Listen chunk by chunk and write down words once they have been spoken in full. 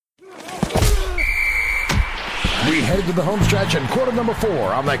We head to the home stretch in quarter number 4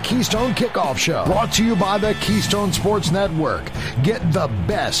 on the Keystone Kickoff Show. Brought to you by the Keystone Sports Network. Get the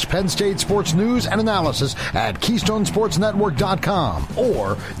best Penn State sports news and analysis at KeystoneSportsNetwork.com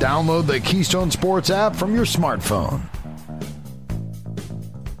or download the Keystone Sports app from your smartphone.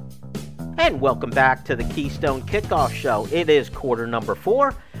 And welcome back to the Keystone Kickoff Show. It is quarter number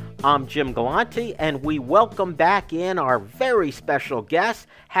 4. I'm Jim Galante, and we welcome back in our very special guest.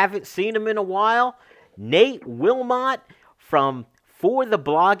 Haven't seen him in a while. Nate Wilmot from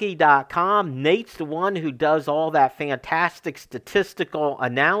forthebloggy.com. Nate's the one who does all that fantastic statistical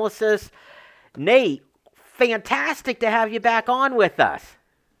analysis. Nate, fantastic to have you back on with us.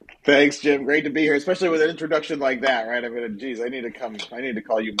 Thanks, Jim. Great to be here, especially with an introduction like that, right? I mean, geez, I need to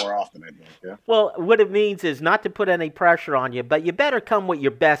call you more often, I think. Yeah. Well, what it means is not to put any pressure on you, but you better come with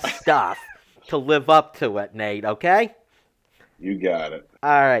your best stuff to live up to it, Nate, okay? You got it. All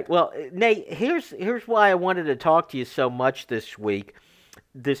right. Well, Nate, here's why I wanted to talk to you so much this week.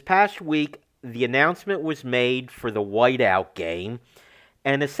 This past week, the announcement was made for the whiteout game,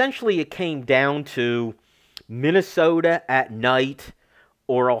 and essentially it came down to Minnesota at night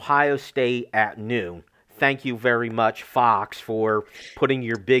or Ohio State at noon. Thank you very much, Fox, for putting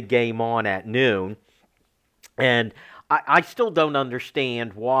your big game on at noon. And I still don't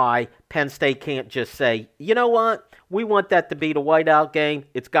understand why Penn State can't just say, you know what, we want that to be the whiteout game.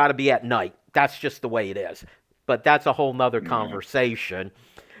 It's got to be at night. That's just the way it is. But that's a whole nother conversation.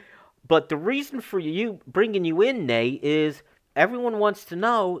 But the reason for you bringing you in, Nate, is everyone wants to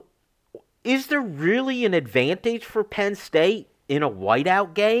know, is there really an advantage for Penn State in a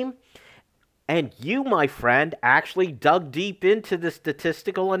whiteout game? And you, my friend, actually dug deep into the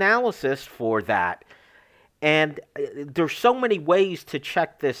statistical analysis for that. And there's so many ways to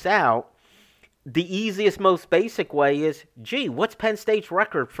check this out. The easiest, most basic way is, what's Penn State's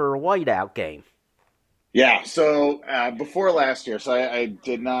record for a whiteout game? Yeah, so before last year, so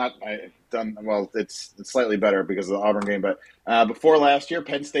it's slightly better because of the Auburn game, but before last year,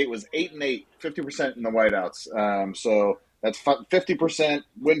 Penn State was 8-8, 50% in the whiteouts. So that's 50%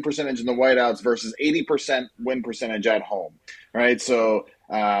 win percentage in the whiteouts versus 80% win percentage at home, right? So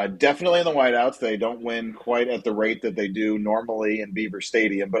definitely in the whiteouts, they don't win quite at the rate that they do normally in Beaver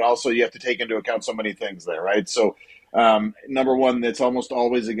Stadium, but also you have to take into account so many things there, right? So number one, it's almost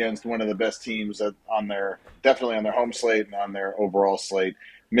always against one of the best teams definitely on their home slate and on their overall slate.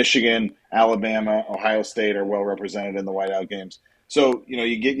 Michigan, Alabama, Ohio State are well represented in the whiteout games. So,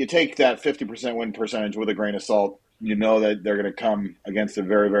 you take that 50% win percentage with a grain of salt. You know that they're going to come against a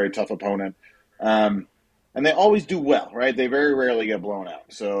very, very tough opponent. And they always do well, right? They very rarely get blown out.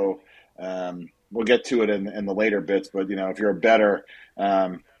 So we'll get to it in the later bits. But, if you're a bettor,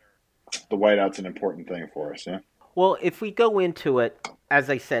 the whiteout's an important thing for us, yeah? Well, if we go into it, as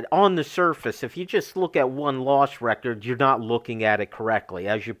I said, on the surface, if you just look at one loss record, you're not looking at it correctly.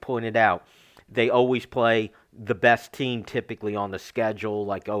 As you pointed out, they always play the best team typically on the schedule,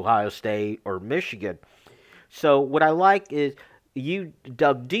 like Ohio State or Michigan. So what I like is you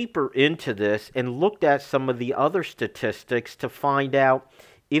dug deeper into this and looked at some of the other statistics to find out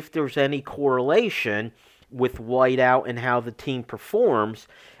if there's any correlation with whiteout and how the team performs.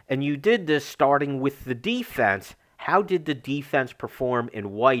 And you did this starting with the defense. How did the defense perform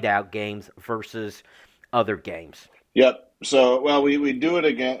in whiteout games versus other games? Yep. So, we do it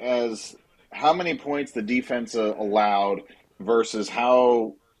again as how many points the defense allowed versus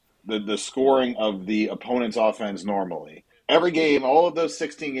how the scoring of the opponent's offense normally. Every game, all of those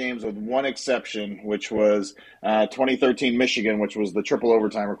 16 games with one exception, which was 2013 Michigan, which was the triple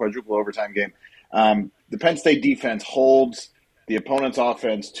overtime or quadruple overtime game, the Penn State defense holds the opponent's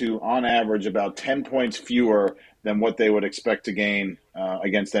offense to, on average, about 10 points fewer than what they would expect to gain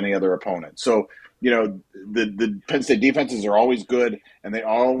against any other opponent. So, the Penn State defenses are always good, and they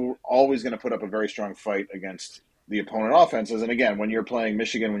are always going to put up a very strong fight against the opponent offenses. And again, when you're playing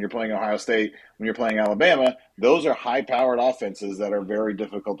Michigan, when you're playing Ohio State, when you're playing Alabama, those are high-powered offenses that are very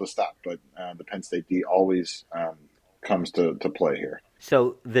difficult to stop. But the Penn State D always comes to play here.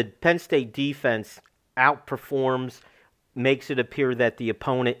 So the Penn State defense outperforms, makes it appear that the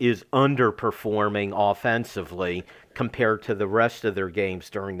opponent is underperforming offensively compared to the rest of their games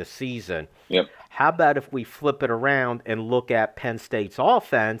during the season. Yep. How about if we flip it around and look at Penn State's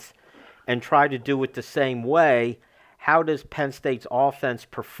offense and try to do it the same way? How does Penn State's offense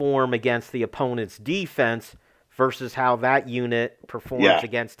perform against the opponent's defense versus how that unit performs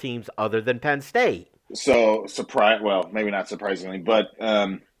against teams other than Penn State? So, maybe not surprisingly, but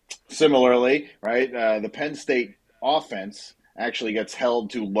similarly, right, the Penn State offense actually gets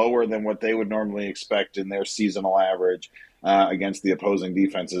held to lower than what they would normally expect in their seasonal average against the opposing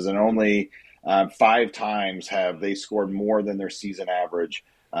defenses. And only 5 times have they scored more than their season average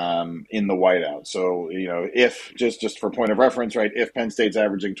in the whiteout. So, if just for point of reference, right, if Penn State's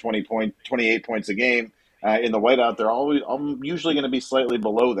averaging 28 points a game in the whiteout, they're usually going to be slightly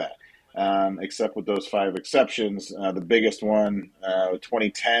below that, except with those 5 exceptions. The biggest one,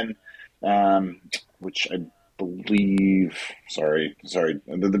 2010, which I believe,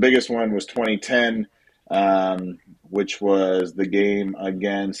 the biggest one was 2010, which was the game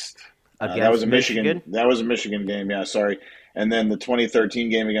against. That was a Michigan. That was a Michigan game. Yeah, sorry. And then the 2013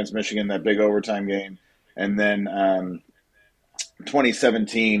 game against Michigan, that big overtime game, and then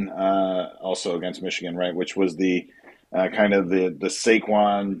 2017 also against Michigan, right, which was the kind of the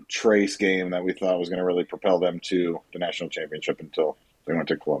Saquon Trace game that we thought was going to really propel them to the national championship until they went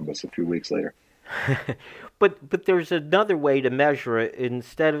to Columbus a few weeks later. But there's another way to measure it.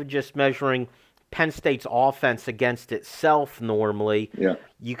 Instead of just measuring Penn State's offense against itself normally,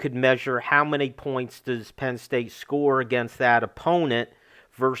 you could measure how many points does Penn State score against that opponent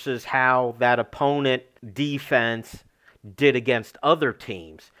versus how that opponent defense did against other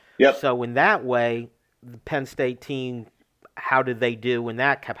teams. So in that way, the Penn State team, how did they do in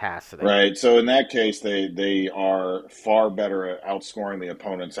that capacity? Right. So in that case, they are far better at outscoring the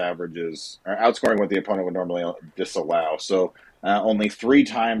opponent's averages, or outscoring what the opponent would normally disallow. So only 3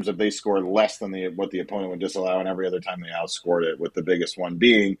 times have they scored less than what the opponent would disallow, and every other time they outscored it, with the biggest one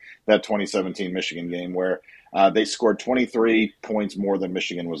being that 2017 Michigan game where they scored 23 points more than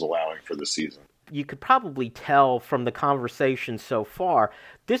Michigan was allowing for the season. You could probably tell from the conversation so far,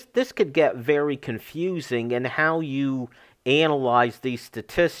 this could get very confusing in how you analyze these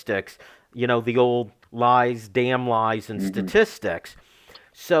statistics, the old lies, damn lies, and statistics.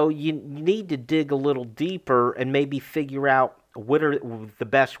 So you need to dig a little deeper and maybe figure out what are the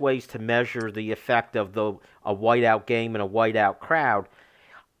best ways to measure the effect of a whiteout game and a whiteout crowd.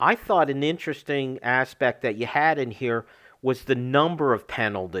 I thought an interesting aspect that you had in here was the number of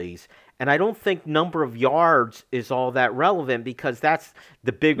penalties. And I don't think number of yards is all that relevant because that's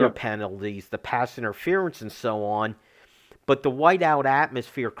the bigger penalties, the pass interference and so on. But the whiteout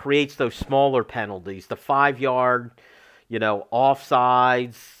atmosphere creates those smaller penalties, the 5-yard,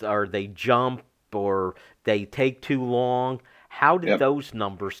 offsides, or they jump, or they take too long. How did those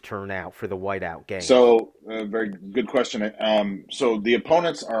numbers turn out for the whiteout game? So, very good question. So the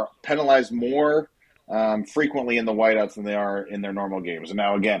opponents are penalized more frequently in the whiteouts than they are in their normal games. And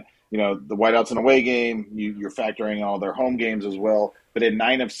now, again, the whiteouts in a away game, you're factoring all their home games as well. But in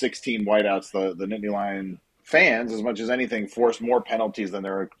 9 of 16 whiteouts, the Nittany Lion fans, as much as anything, forced more penalties than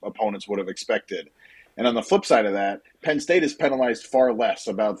their opponents would have expected. And on the flip side of that, Penn State is penalized far less.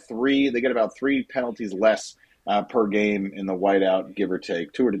 They get about 3 penalties less per game in the whiteout, give or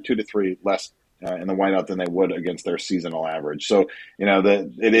take, 2 to 3 less in the whiteout than they would against their seasonal average. So,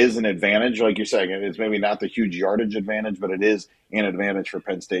 it is an advantage, like you're saying. It's maybe not the huge yardage advantage, but it is an advantage for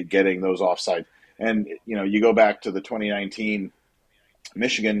Penn State getting those offsides. And, you go back to the 2019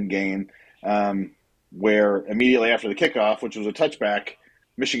 Michigan game, where immediately after the kickoff, which was a touchback,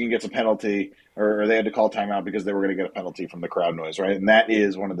 Michigan gets a penalty, or they had to call timeout because they were going to get a penalty from the crowd noise, right? And that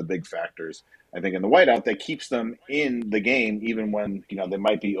is one of the big factors, I think, in the whiteout that keeps them in the game, even when they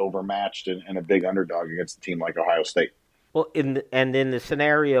might be overmatched and a big underdog against a team like Ohio State. Well, in the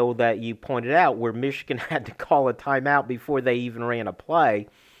scenario that you pointed out, where Michigan had to call a timeout before they even ran a play,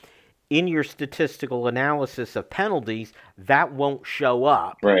 in your statistical analysis of penalties, that won't show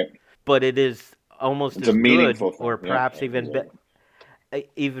up. Right. But it is almost it's as a good, thing. or perhaps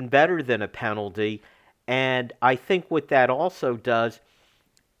even better than a penalty. And I think what that also does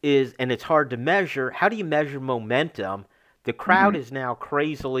is, and it's hard to measure, how do you measure momentum? The crowd is now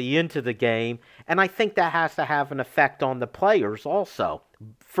crazily into the game, and I think that has to have an effect on the players also,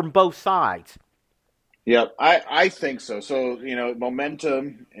 from both sides. Yep, I think so. So,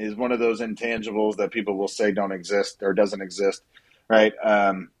 momentum is one of those intangibles that people will say don't exist or doesn't exist, right?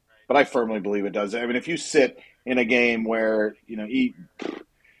 But I firmly believe it does. I mean, if you sit in a game where,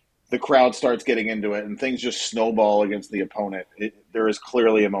 the crowd starts getting into it and things just snowball against the opponent, there is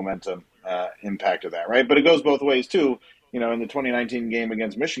clearly a momentum impact of that, right? But it goes both ways, too. In the 2019 game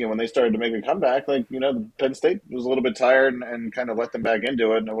against Michigan, when they started to make a comeback, Penn State was a little bit tired and kind of let them back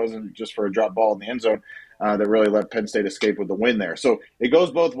into it. And it wasn't just for a drop ball in the end zone that really let Penn State escape with the win there. So it goes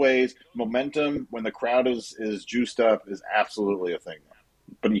both ways. Momentum, when the crowd is juiced up, is absolutely a thing.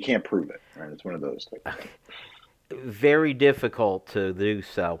 But you can't prove it, right? It's one of those things. Very difficult to do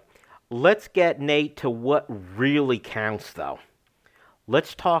so. Let's get, Nate, to what really counts, though.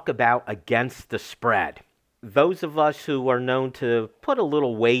 Let's talk about against the spread. Those of us who are known to put a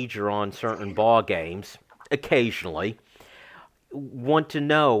little wager on certain ball games, occasionally, want to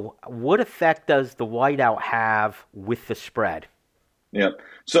know, what effect does the whiteout have with the spread? Yep.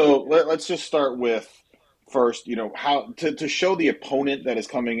 So let's just start with first, how to show the opponent that is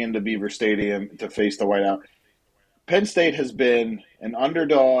coming into Beaver Stadium to face the whiteout. Penn State has been an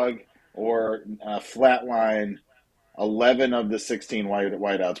underdog or a flat line 11 of the 16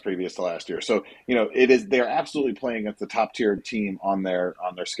 whiteouts previous to last year. So, they're absolutely playing against the top tier team on their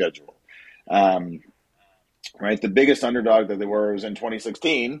schedule. Right. The biggest underdog that they were was in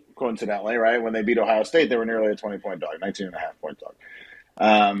 2016, coincidentally, right? When they beat Ohio State, they were nearly a 20-point dog, 19.5-point dog.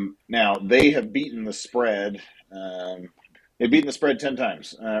 Now they have beaten the spread. They've beaten the spread 10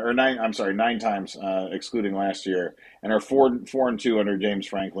 times, or 9 times, excluding last year, and are 4-2 under James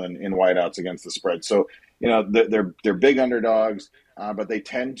Franklin in whiteouts against the spread. So, they're big underdogs, but they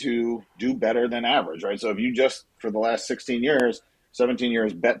tend to do better than average, right? So if you just, for the last 17 years,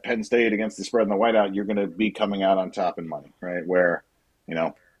 bet Penn State against the spread in the whiteout, you're going to be coming out on top in money, right? Where,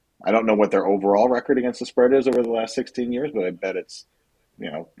 I don't know what their overall record against the spread is over the last 16 years, but I bet it's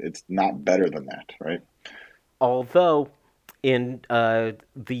not better than that, right? Although in the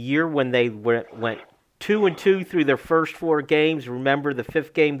year when they went 2-2 through their first 4 games, remember the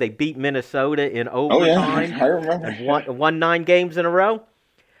 5th game they beat Minnesota in overtime? Oh, yeah, I remember. And won 9 games in a row?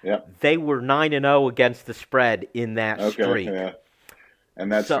 Yeah. They were 9-0 against the spread in that streak. Yeah.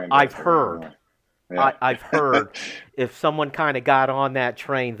 And that's so fantastic. I've heard. Yeah. I've heard if someone kind of got on that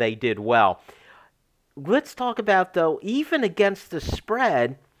train, they did well. Let's talk about, though, even against the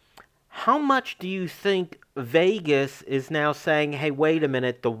spread, how much do you think Vegas is now saying, hey, wait a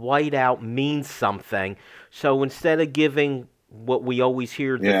minute, the whiteout means something. So instead of giving what we always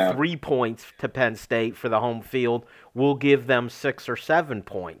hear, the 3 points to Penn State for the home field, we'll give them 6 or 7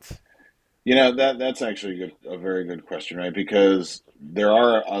 points. That's actually a very good question, right? Because there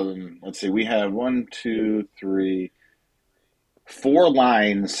are, let's see, we have 4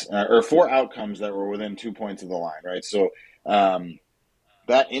 lines or 4 outcomes that were within 2 points of the line, right? So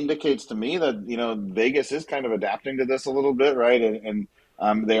that indicates to me that, Vegas is kind of adapting to this a little bit, right? And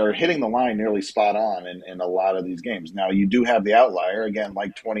they are hitting the line nearly spot on in a lot of these games. Now, you do have the outlier, again,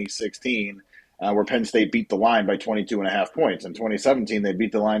 like 2016, where Penn State beat the line by 22.5 points. In 2017, they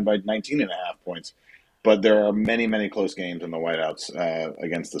beat the line by 19.5 points. But there are many, many close games in the whiteouts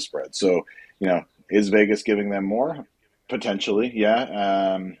against the spread. So, is Vegas giving them more? Potentially,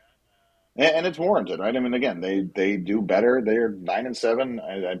 yeah. And it's warranted, right? I mean, again, they do better. They're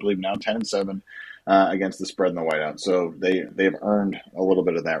 9-7, I believe now 10-7 against the spread in the whiteout. So they've earned a little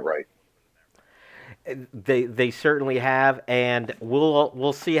bit of that right. They certainly have, and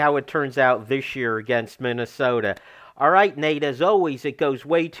we'll see how it turns out this year against Minnesota. All right, Nate, as always, it goes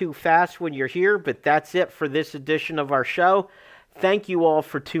way too fast when you're here, but that's it for this edition of our show. Thank you all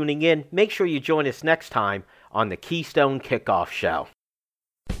for tuning in. Make sure you join us next time on the Keystone Kickoff Show.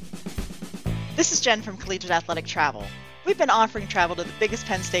 This is Jen from Collegiate Athletic Travel. We've been offering travel to the biggest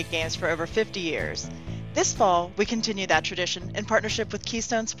Penn State games for over 50 years. This fall, we continue that tradition in partnership with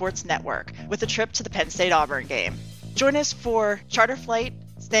Keystone Sports Network with a trip to the Penn State-Auburn game. Join us for charter flight,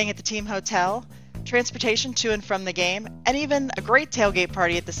 staying at the team hotel, transportation to and from the game, and even a great tailgate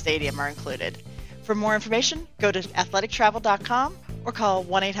party at the stadium are included. For more information, go to athletictravel.com or call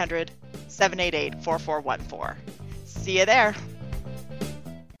 1-800-788-4414. See you there.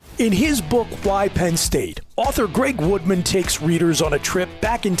 In his book, Why Penn State, author Greg Woodman takes readers on a trip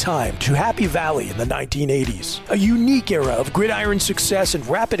back in time to Happy Valley in the 1980s, a unique era of gridiron success and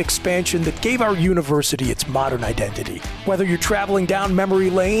rapid expansion that gave our university its modern identity. Whether you're traveling down memory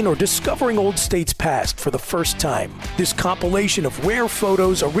lane or discovering Old State's past for the first time, this compilation of rare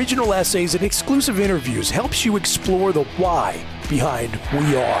photos, original essays, and exclusive interviews helps you explore the why behind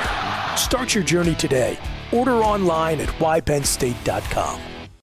We Are. Start your journey today. Order online at whypennstate.com.